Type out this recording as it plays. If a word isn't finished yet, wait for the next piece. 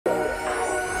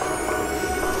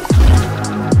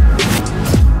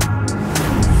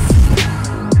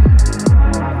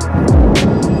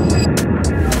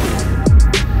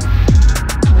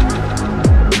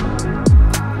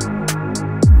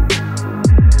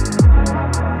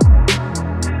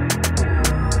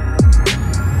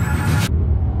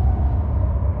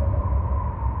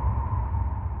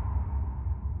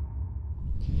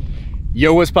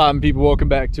Yo, what's poppin', people? Welcome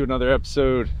back to another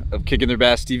episode of Kicking Their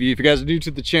Bass TV. If you guys are new to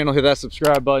the channel, hit that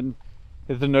subscribe button,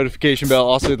 hit the notification bell,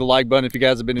 also hit the like button if you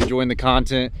guys have been enjoying the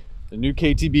content. The new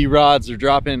KTB rods are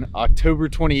dropping October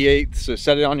 28th, so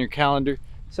set it on your calendar,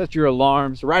 set your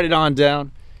alarms, write it on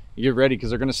down, and get ready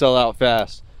because they're gonna sell out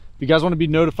fast. If you guys want to be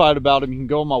notified about them, you can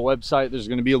go on my website. There's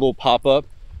gonna be a little pop-up.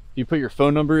 You put your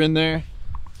phone number in there,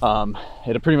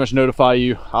 it'll pretty much notify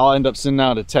you. I'll end up sending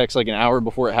out a text like an hour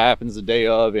before it happens, the day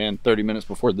of, and 30 minutes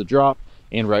before the drop,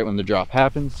 and right when the drop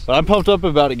happens. But I'm pumped up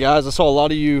about it, guys. I saw a lot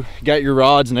of you got your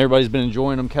rods and everybody's been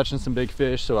enjoying them, catching some big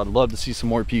fish, so I'd love to see some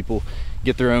more people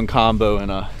get their own combo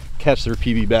and catch their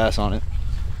PB bass on it.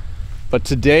 But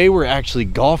today we're actually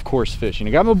golf course fishing.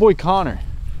 I got my boy Connor.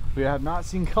 We have not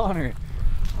seen Connor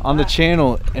on the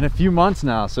channel in a few months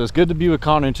now, so it's good to be with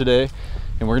Connor today,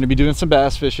 and we're gonna be doing some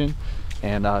bass fishing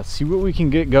and see what we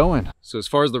can get going. So as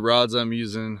far as the rods I'm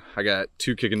using, I got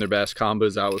two Kicking Their Bass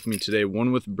combos out with me today.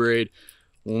 One with braid,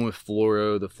 one with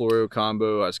fluoro. The fluoro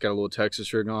combo, I just got a little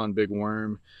Texas rig on, big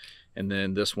worm. And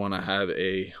then this one, I have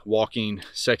a Walking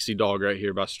Sexy Dog right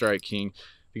here by Strike King.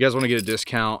 If you guys want to get a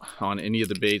discount on any of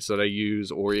the baits that I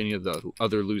use or any of the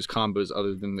other loose combos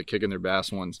other than the Kicking Their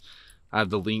Bass ones, I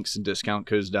have the links and discount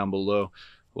codes down below.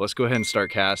 Let's go ahead and start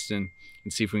casting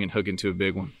and see if we can hook into a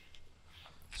big one.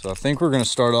 So I think we're going to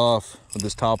start off with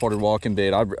this topwater walking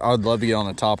bait. I'd love to get on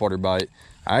a topwater bite.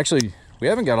 We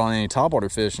haven't got on any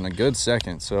topwater fish in a good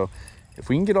second. So if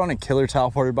we can get on a killer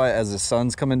topwater bite as the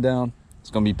sun's coming down, it's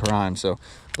going to be prime. So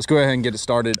let's go ahead and get it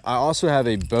started. I also have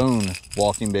a bone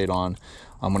walking bait on.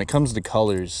 When it comes to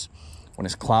colors, when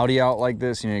it's cloudy out like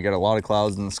this, you got a lot of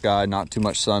clouds in the sky, not too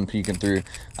much sun peeking through,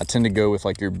 I tend to go with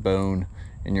like your bone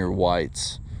and your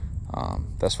whites.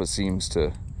 That's what seems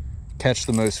to catch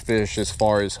the most fish as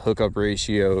far as hookup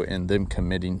ratio and them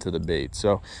committing to the bait.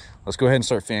 So let's go ahead and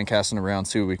start fan casting around,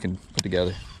 see what we can put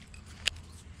together.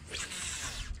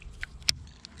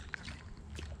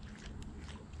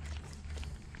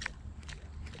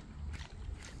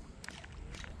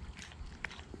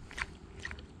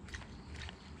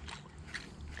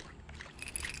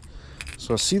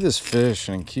 So I see this fish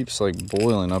and it keeps like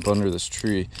boiling up under this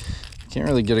tree. Can't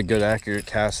really get a good accurate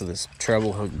cast of this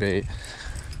treble hook bait.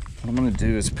 What I'm gonna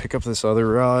do is pick up this other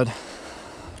rod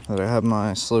that I have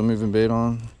my slow moving bait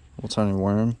on, little tiny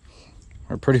worm,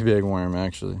 or a pretty big worm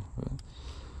actually. But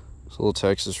it's a little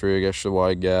Texas rig, extra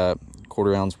wide gap,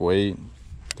 1/4 ounce weight,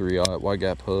 3/0 wide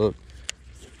gap hook.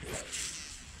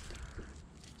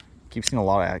 Keep seeing a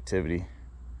lot of activity.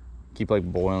 Keep like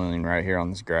boiling right here on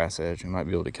this grass edge. We might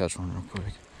be able to catch one real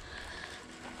quick.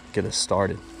 Get us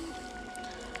started.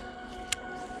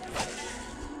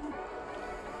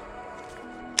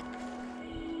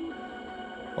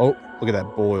 Oh, look at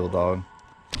that boil, dog.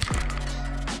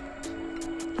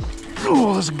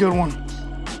 Oh, that's a good one.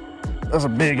 That's a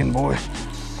big one, boy.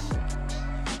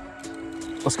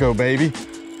 Let's go, baby.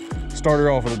 Start her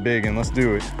off with a big one. Let's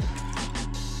do it.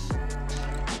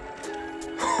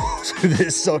 So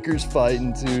this sucker's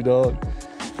fighting too, dog.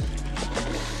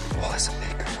 Oh, that's a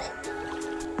big girl.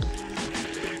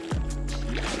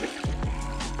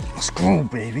 Let's go,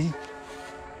 baby.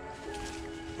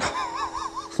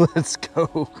 Let's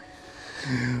go.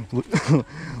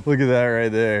 Look at that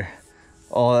right there.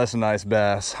 Oh, that's a nice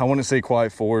bass. I wouldn't say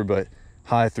quite 4, but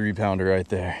high 3-pounder right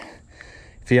there.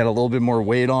 If he had a little bit more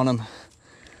weight on him, a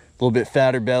little bit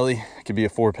fatter belly, it could be a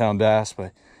 4-pound bass,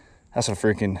 but that's a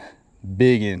freaking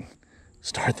big one.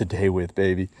 Start the day with,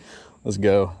 baby. Let's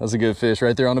go. That's a good fish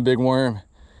right there on a big worm.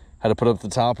 Had to put up the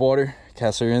top water,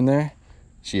 cast her in there.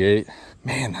 She ate.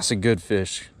 Man, that's a good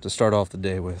fish to start off the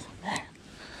day with. Man.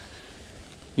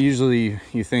 Usually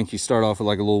you think you start off with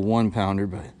like a little 1-pounder,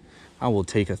 but I will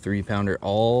take a 3-pounder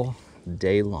all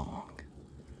day long.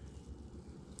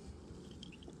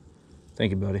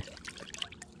 Thank you, buddy. Here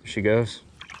she goes.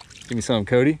 Give me some,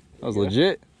 Cody. That was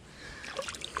legit.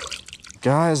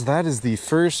 Guys, that is the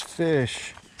first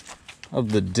fish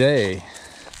of the day.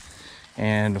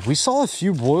 And we saw a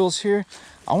few boils here.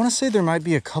 I want to say there might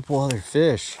be a couple other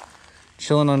fish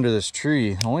chilling under this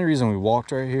tree. The only reason we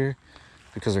walked right here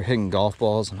because they're hitting golf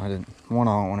balls, and I don't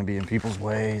want to be in people's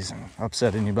ways and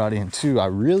upset anybody, and 2, I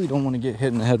really don't want to get hit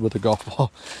in the head with a golf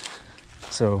ball.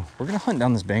 So we're gonna hunt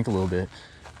down this bank a little bit,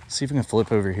 see if we can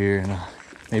flip over here, and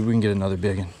maybe we can get another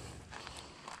big one.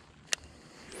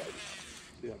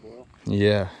 See that boil?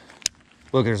 Yeah.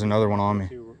 Look, there's another one on me.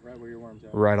 Right where your worm's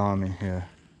at. Right on me, yeah.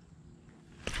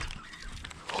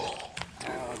 Oh,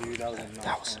 dude, that was a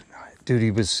nice one.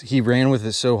 Dude, he ran with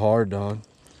it so hard, dog.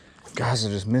 Guys, I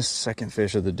just missed second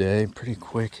fish of the day pretty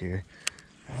quick here.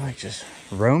 I like just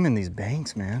roaming these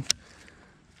banks, man.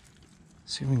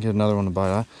 See if we can get another one to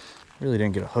bite. Really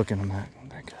didn't get a hook in him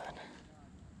that good.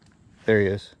 There he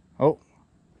is. Oh.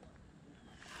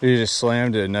 He just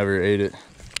slammed it and never ate it.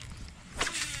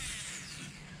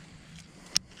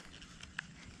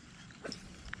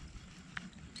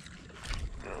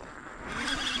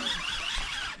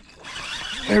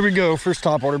 There we go, first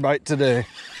topwater bite today.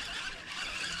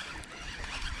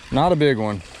 Not a big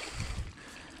one,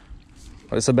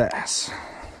 but it's a bass.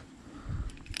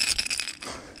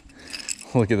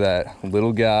 Look at that,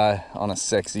 little guy on a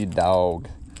sexy dog.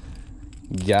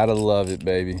 Gotta love it,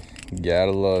 baby.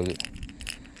 Gotta love it.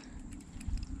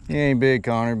 He ain't big,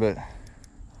 Connor, but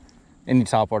any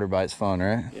topwater bite's fun,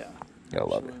 right? Yeah. Gotta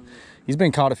love it. He's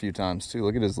been caught a few times too.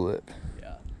 Look at his lip.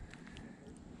 Yeah.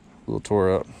 A little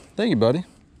tore up. Thank you, buddy.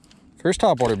 First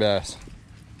topwater bass.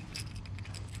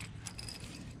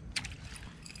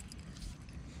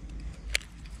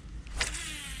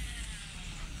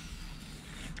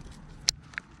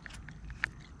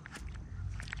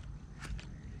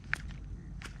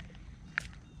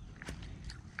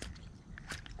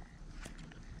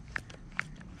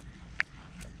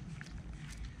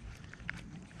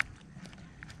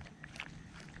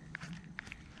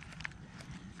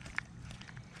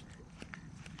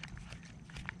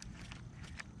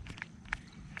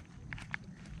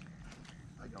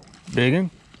 Big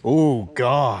one? Oh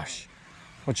gosh.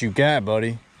 What you got,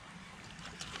 buddy?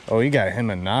 Oh, you got him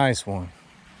a nice one.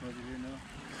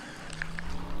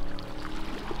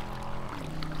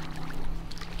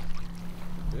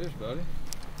 Fish, buddy.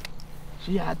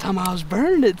 Yeah, that time I was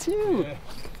burning it too. Yeah.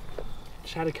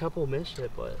 Just had a couple miss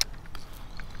it, but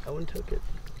that one took it.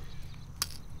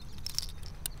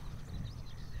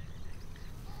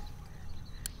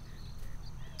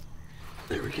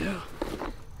 There we go.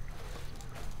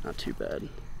 Not too bad.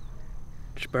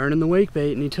 Just burning the wake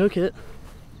bait and he took it.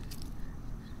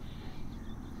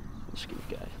 Scoop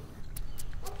guy.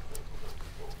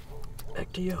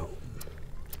 Back to you.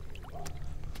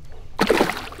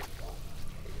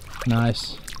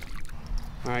 Nice.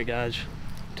 Alright guys,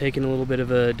 taking a little bit of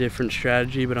a different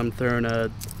strategy, but I'm throwing a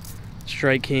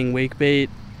Strike King wake bait,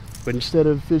 but instead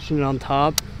of fishing it on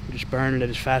top, I'm just burning it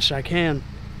as fast as I can.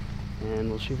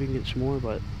 And we'll see if we can get some more,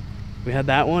 but we had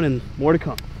that one and more to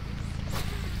come.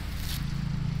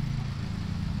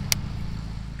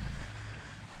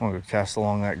 I'm gonna go cast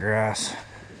along that grass.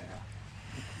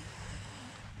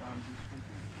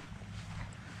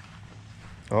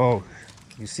 Oh,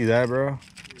 you see that, bro?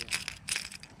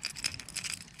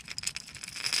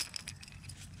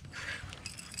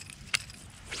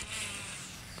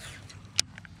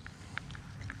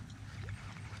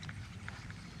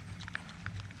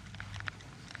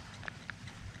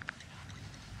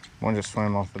 One just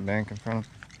swam off the bank in front of us.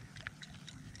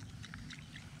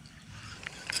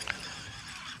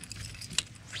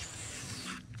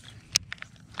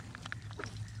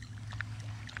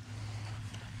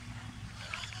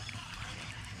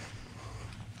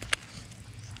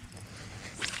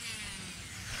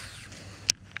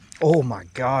 Oh my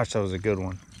gosh, that was a good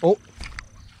one. Oh.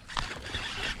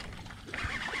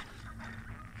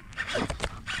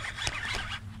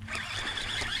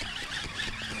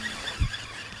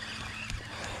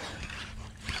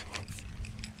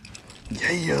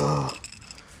 Yeah.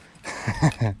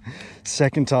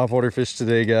 Second topwater fish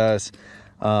today, guys.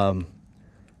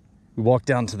 We walked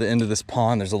down to the end of this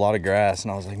pond. There's a lot of grass,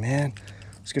 and I was like, man,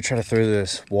 let's go try to throw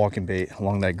this walking bait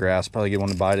along that grass. Probably get one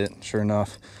to bite it. Sure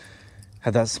enough,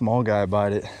 had that small guy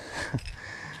bite it.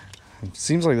 It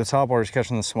seems like the topwater's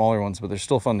catching the smaller ones, but they're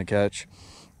still fun to catch.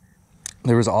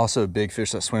 There was also a big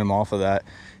fish that swam off of that,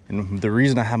 and the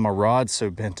reason I had my rod so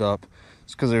bent up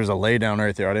is because there's a lay down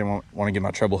right there. I didn't want to get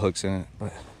my treble hooks in it,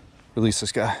 but release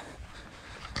this guy.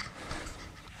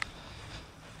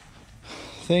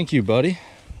 Thank you, buddy.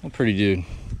 A pretty dude.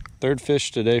 Third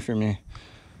fish today for me.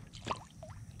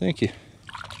 Thank you.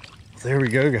 There we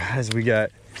go, guys. We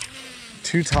got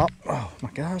two top. Oh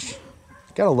my gosh.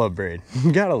 Gotta love braid.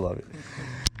 Gotta love it.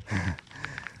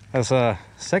 That's a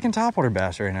second topwater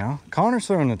bass right now. Connor's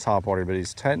throwing the topwater, but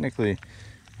he's technically,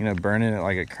 you know, burning it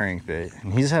like a crankbait.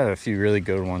 And he's had a few really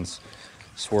good ones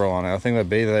swirl on it. I think that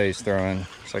bait that he's throwing,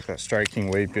 it's like that Strike King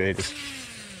weight bait, is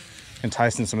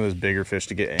enticing some of those bigger fish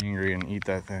to get angry and eat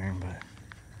that thing. But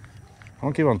I'm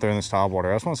gonna keep on throwing this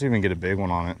topwater. I just want to see if we can get a big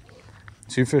one on it.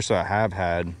 Two fish that I have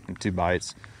had, two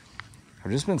bites,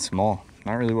 have just been small.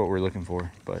 Not really what we're looking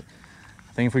for, but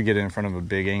I think if we get it in front of a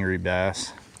big angry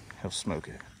bass, he'll smoke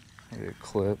it. Maybe a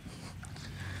clip.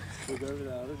 We'll go over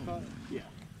the other spot? Yeah.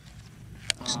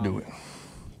 Let's do it.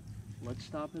 Let's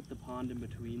stop at the pond in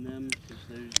between them,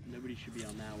 because nobody should be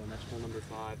on that one. That's hole number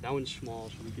 5. That one's small,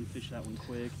 so we can fish that one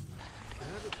quick.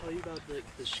 I have to tell you about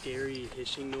the scary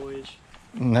hissing noise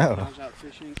when No. I was out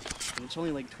fishing. And it's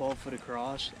only like 12 foot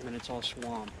across, and then it's all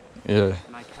swamp. Yeah.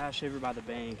 And I cash over by the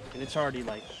bank, and it's already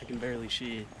like, I can barely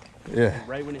see it. Yeah. And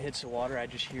right when it hits the water, I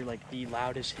just hear like the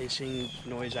loudest hissing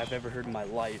noise I've ever heard in my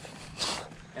life.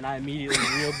 And I immediately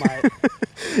reeled my...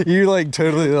 You like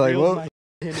totally like, reeled what? my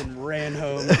in and ran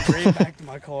home, ran back to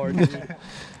my car, dude.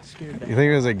 Scared the You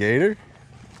think it was a gator?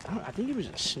 I think it was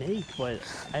a snake, but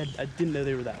I didn't know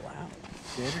they were that loud.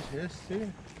 Gators hiss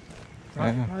too.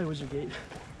 Probably was a gator.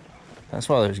 That's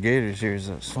why there's gators here, is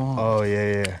that swamp. Oh,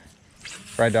 yeah, yeah.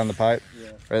 Right down the pipe? Yeah.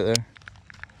 Right there.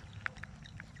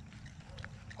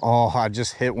 Oh, I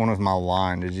just hit one with my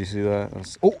line. Did you see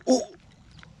that? Oh, oh!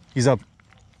 He's up.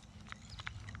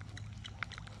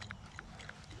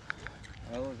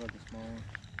 That looks like a small one.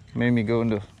 Made me go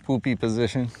into poopy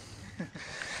position.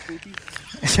 Poopy?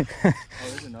 Oh,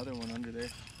 there's another one under there.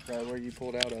 Right where you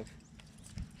pulled out of.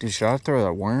 Dude, should I throw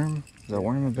that worm? Is that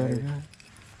worm a better guy?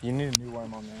 You need a new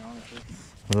worm on there, honestly.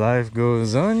 Life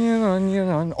goes onion, onion,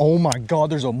 onion. Oh my God,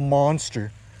 there's a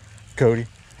monster. Cody.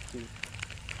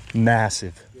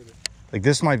 Massive. Like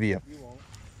this might be a... You won't.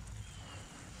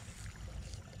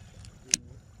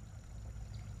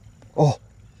 Oh,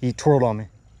 he twirled on me.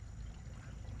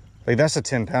 Like that's a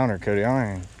 10-pounder, Cody.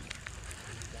 I ain't...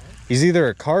 He's either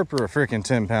a carp or a freaking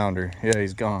 10-pounder. Yeah,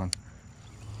 he's gone.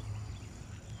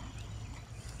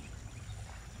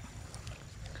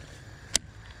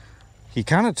 He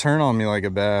kind of turned on me like a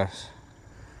bass.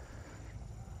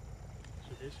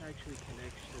 So this actually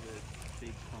connects to the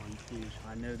big pond too, so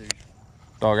I know there's...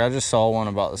 Dog, I just saw one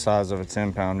about the size of a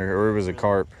 10-pounder, or it was a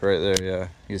carp right there. Yeah,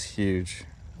 he's huge.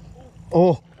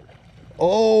 Oh,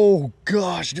 oh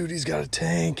gosh, dude, he's got a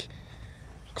tank.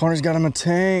 Connor's got him a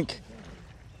tank.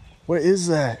 What is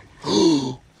that?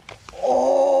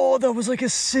 Oh, that was like a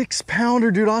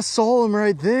 6-pounder, dude. I saw him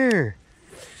right there.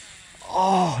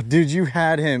 Oh, dude, you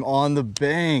had him on the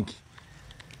bank.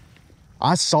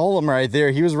 I saw him right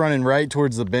there. He was running right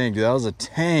towards the bank, dude. That was a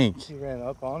tank. He ran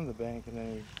up on the bank and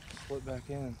then he slipped back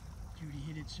in. Dude,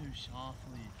 he hit it so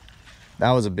softly.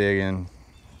 That was a big one.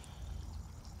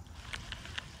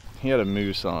 He had a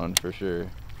moose on for sure.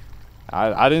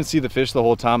 I didn't see the fish the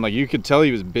whole time. Like you could tell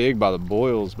he was big by the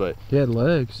boils, but He had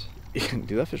legs. dude,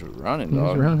 that fish was running, He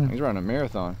was dog. running. He's running a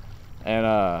marathon.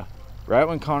 And right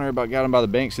when Connor about got him by the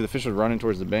bank, see the fish was running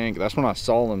towards the bank. That's when I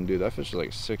saw him, dude. That fish was like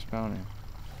a 6-pounder.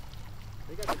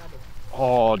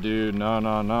 Oh, dude, no,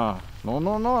 no, no. No,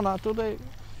 no, no, not today.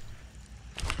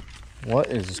 What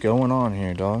is going on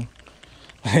here, dog?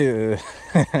 I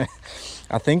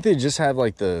think they just have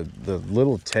like the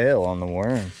little tail on the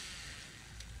worm.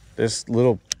 This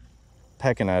little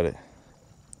pecking at it.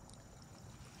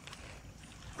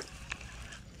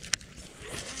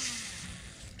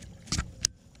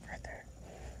 Right there.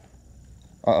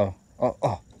 Uh-oh.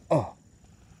 Oh.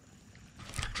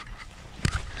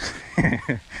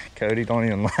 Cody, don't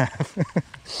even laugh.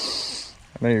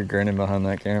 I know you're grinning behind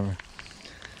that camera.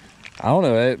 I don't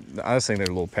know. I just think they're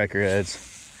little peckerheads.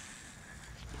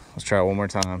 Let's try it one more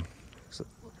time.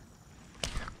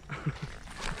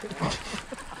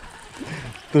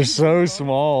 They're so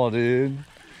small, dude.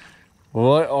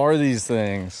 What are these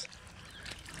things?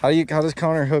 How does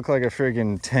Connor hook like a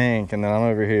freaking tank and then I'm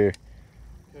over here?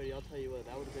 Cody, I'll tell you what,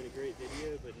 that would have been a great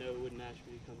video, but no, it wouldn't ask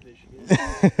me to come fish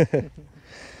again.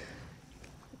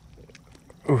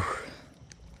 Ooh.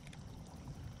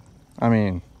 I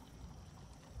mean,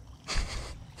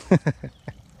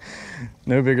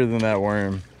 no bigger than that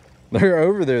worm. They're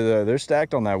over there though. They're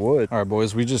stacked on that wood. All right,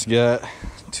 boys, we just got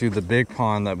to the big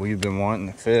pond that we've been wanting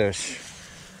to fish.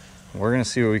 We're gonna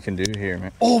see what we can do here,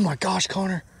 man. Oh my gosh,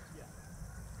 Connor.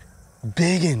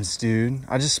 Biggins, dude.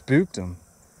 I just spooked him.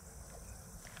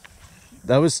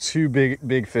 That was two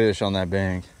big fish on that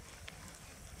bank.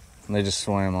 And they just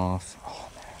swam off. Oh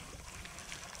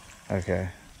man. Okay.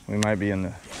 We might be in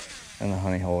the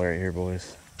honey hole right here,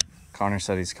 boys. Connor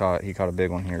said he caught a big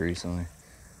one here recently.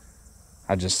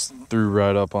 I just threw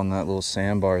right up on that little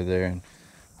sandbar there and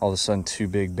all of a sudden 2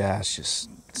 big bass just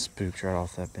spooked right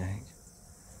off that bank.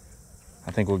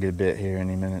 I think we'll get a bit here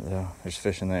any minute though. There's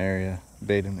fish in the area,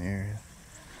 bait in the area.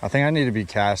 I think I need to be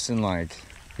casting like,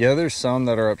 yeah, there's some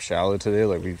that are up shallow today,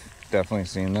 like we've definitely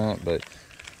seen that, but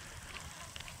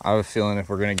I have a feeling if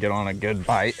we're gonna get on a good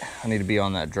bite, I need to be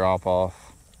on that drop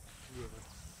off.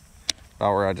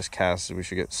 About where I just casted, we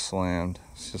should get slammed.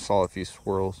 Just saw a few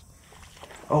swirls.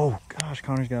 Oh gosh,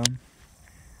 Connor's got him.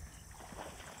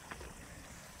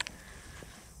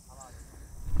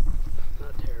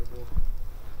 Not terrible.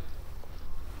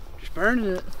 Just burning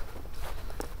it.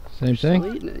 Same thing?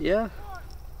 Still eating it, yeah.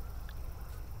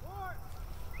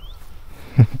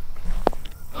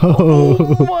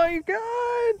 Oh my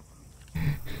god!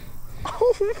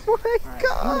 Oh my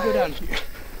god! I'm gonna go down here.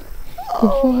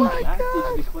 Oh my That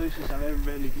god! is the closest I've ever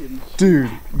been to getting. Dude,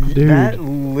 that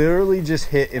literally just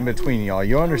hit in between y'all.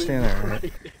 You understand that,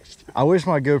 right? I wish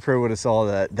my GoPro would have saw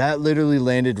that. That literally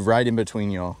landed right in between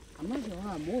y'all. I'm not gonna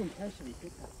lie, I'm more impressed that he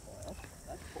hit that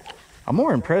far. I'm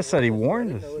more impressed that he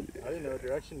warned us. I didn't know a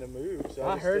direction to move, so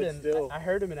I just heard stood him. still. I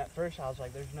heard him, and at first I was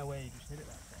like, "There's no way he just hit it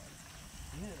that far."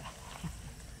 He hit it that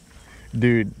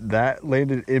Dude, that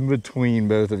landed in between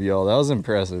both of y'all. That was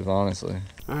impressive, honestly.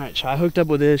 All right, so I hooked up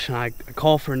with this, and I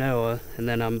call for Noah, and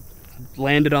then I'm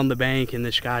landed on the bank, and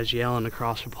this guy's yelling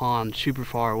across the pond, super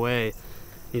far away.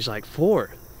 He's like,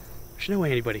 4. There's no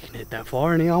way anybody can hit that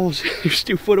far, and he was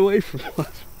 2 foot away from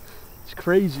us. It's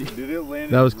crazy. Dude, it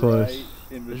landed That was close. right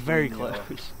in It was between very y'all.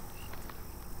 close.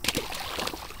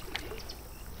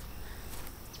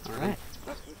 All right.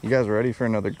 You guys ready for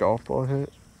another golf ball hit?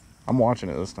 I'm watching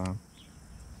it this time.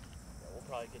 We'll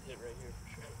probably get hit right here for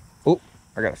sure. Oh,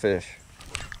 I got a fish.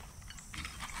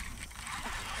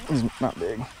 It's not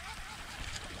big.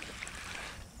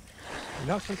 You're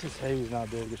not supposed to say he's not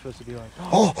big. You're supposed to be like,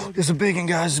 Oh, it's a big one,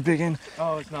 guys. It's a big one.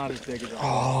 oh, it's not as big as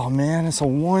Oh, man, it's a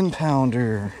 1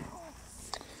 pounder.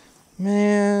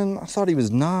 Man, I thought he was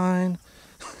 9.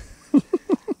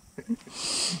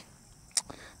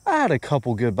 I had a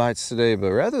couple good bites today,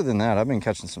 but rather than that, I've been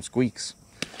catching some squeaks.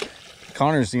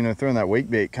 Connor's, you know, throwing that wake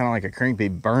bait, kind of like a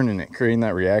crankbait, burning it, creating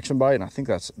that reaction bite, and I think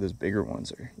that's those bigger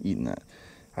ones are eating that.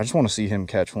 I just want to see him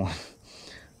catch one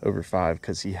over 5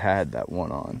 because he had that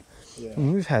one on. Yeah.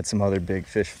 And we've had some other big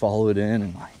fish follow it in,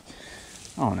 and like,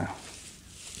 I don't know.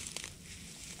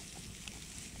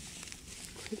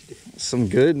 Some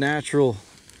good natural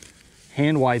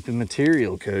hand wiping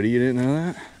material, Cody. You didn't know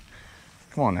that?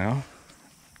 Come on now.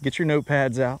 Get your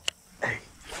notepads out. Hey.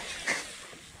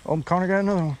 Oh, Connor got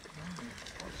another one.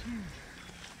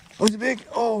 Oh, is it big?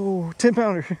 Oh, 10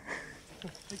 pounder.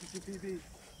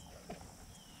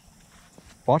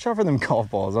 Watch out for them golf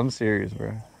balls. I'm serious,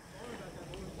 bro.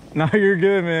 No, you're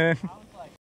good, man.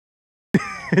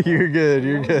 You're good.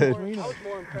 You're good. I was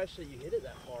more impressed that you hit it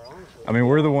that far, honestly. I mean,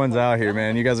 we're the ones out here,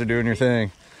 man. You guys are doing your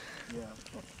thing. Yeah.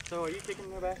 So are you taking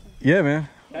the back? Yeah, man.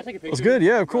 Can I take a picture? It's good.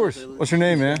 Yeah, of course. What's your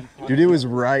name, man? Dude, it was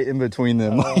right in between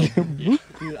them. Dude,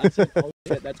 I said, oh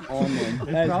shit, that's on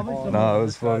them. No, it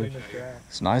was funny.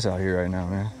 It's nice out here right now,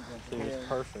 man. It's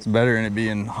perfect. It's better than it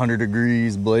being 100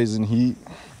 degrees, blazing heat.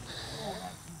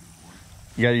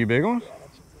 You got your big one?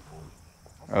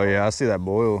 Oh yeah, I see that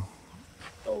boil.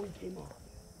 Oh, he came off.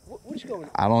 What's going on?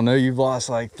 I don't know. You've lost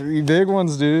like 3 big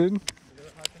ones, dude.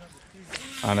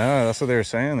 I know. That's what they were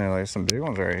saying. They're like some big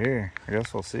ones right here. I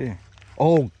guess we'll see.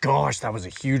 Oh gosh, that was a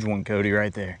huge one, Cody,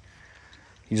 right there.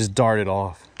 He just darted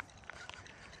off.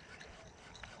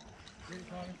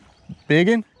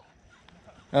 Biggin?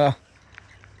 Gosh,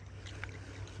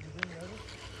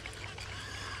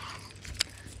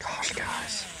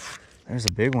 guys. There's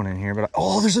a big one in here, but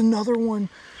oh, there's another one.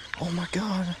 Oh my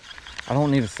God. I don't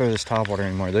need to throw this topwater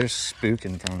anymore. They're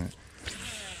spooking from it.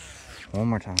 One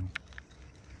more time.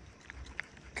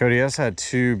 Cody, that's had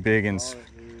 2 big ones.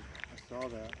 I saw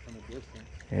that from a distance.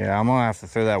 Yeah, I'm gonna have to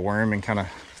throw that worm and kind of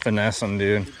finesse them,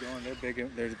 dude. Keep going. They're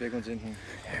big. There's big ones in here.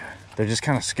 Yeah, they're just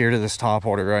kind of scared of this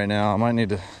topwater right now. I might need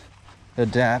to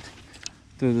adapt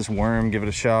through this worm, give it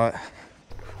a shot.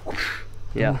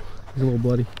 Yeah. He's a little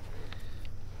bloody.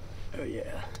 Oh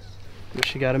yeah.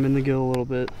 Wish you got him in the gill a little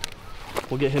bit.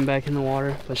 We'll get him back in the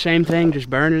water. But same thing, just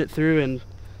burning it through, and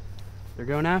they're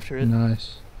going after it.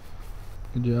 Nice.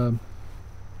 Good job.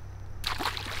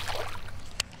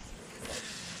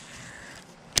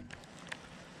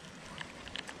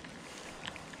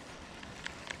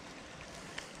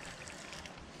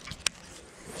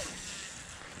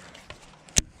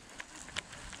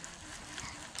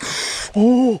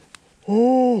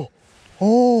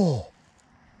 Oh,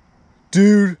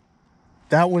 dude,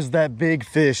 that was that big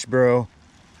fish, bro.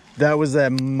 That was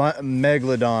that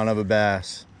megalodon of a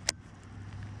bass.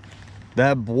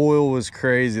 That boil was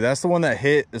crazy. That's the one that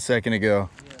hit a second ago.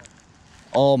 Yeah.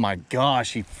 Oh my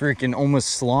gosh, he freaking almost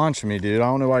slaunched me, dude. I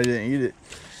don't know why he didn't eat it.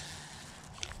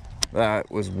 That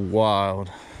was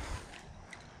wild.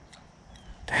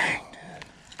 Dang, dude.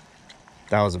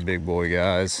 That was a big boy,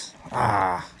 guys.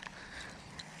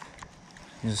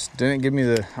 He just didn't give me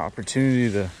the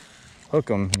opportunity to hook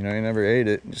him. You know, he never ate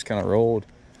it. Just kind of rolled.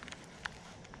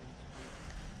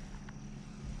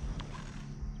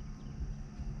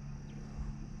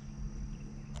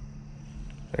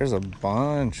 There's a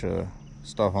bunch of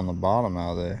stuff on the bottom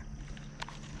out there.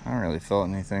 I haven't really felt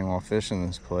anything while fishing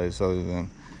this place other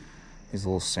than these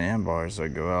little sandbars that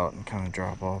go out and kind of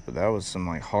drop off, but that was some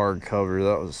like hard cover.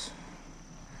 That was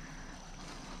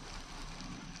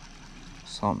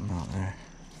something out there.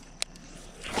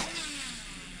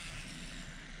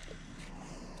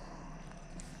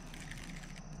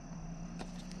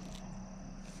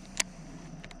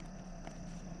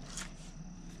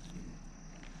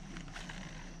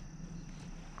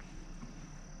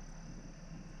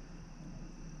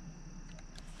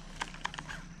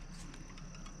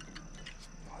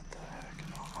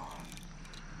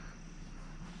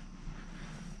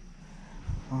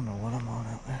 I don't know what I'm on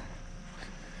out there.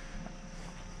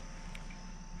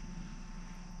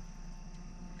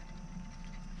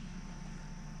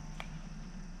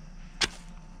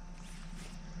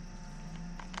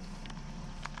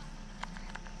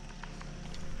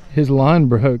 His line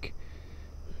broke.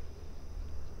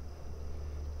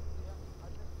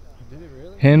 Did it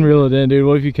really? Hand reel it in, dude.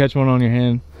 What if you catch one on your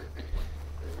hand?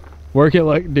 Work it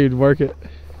like, dude, work it.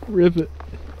 Rip it.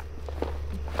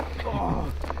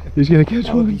 Oh, He's gonna catch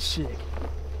that would one. be sick.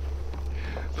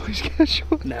 Please catch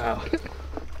one. No.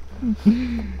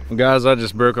 Well guys, I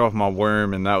just broke off my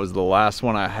worm and that was the last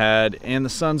one I had, and the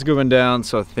sun's going down,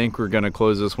 so I think we're gonna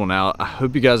close this one out. I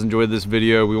hope you guys enjoyed this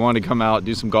video. We wanted to come out,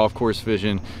 do some golf course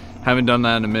fishing. Haven't done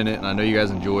that in a minute, and I know you guys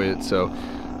enjoy it, so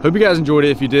hope you guys enjoyed it.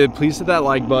 If you did, please hit that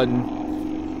like button.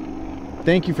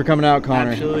 Thank you for coming out,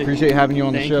 Connor. Absolutely. Appreciate having you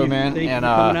on the show, man. Thank and you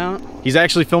for coming out. he's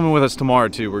actually filming with us tomorrow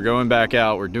too. We're going back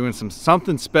out. We're doing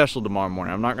something special tomorrow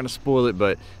morning. I'm not gonna spoil it,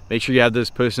 but make sure you have those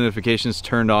post notifications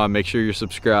turned on. Make sure you're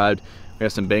subscribed. We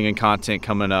have some banging content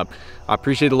coming up. I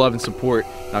appreciate the love and support.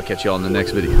 I'll catch you all in the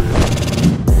next video.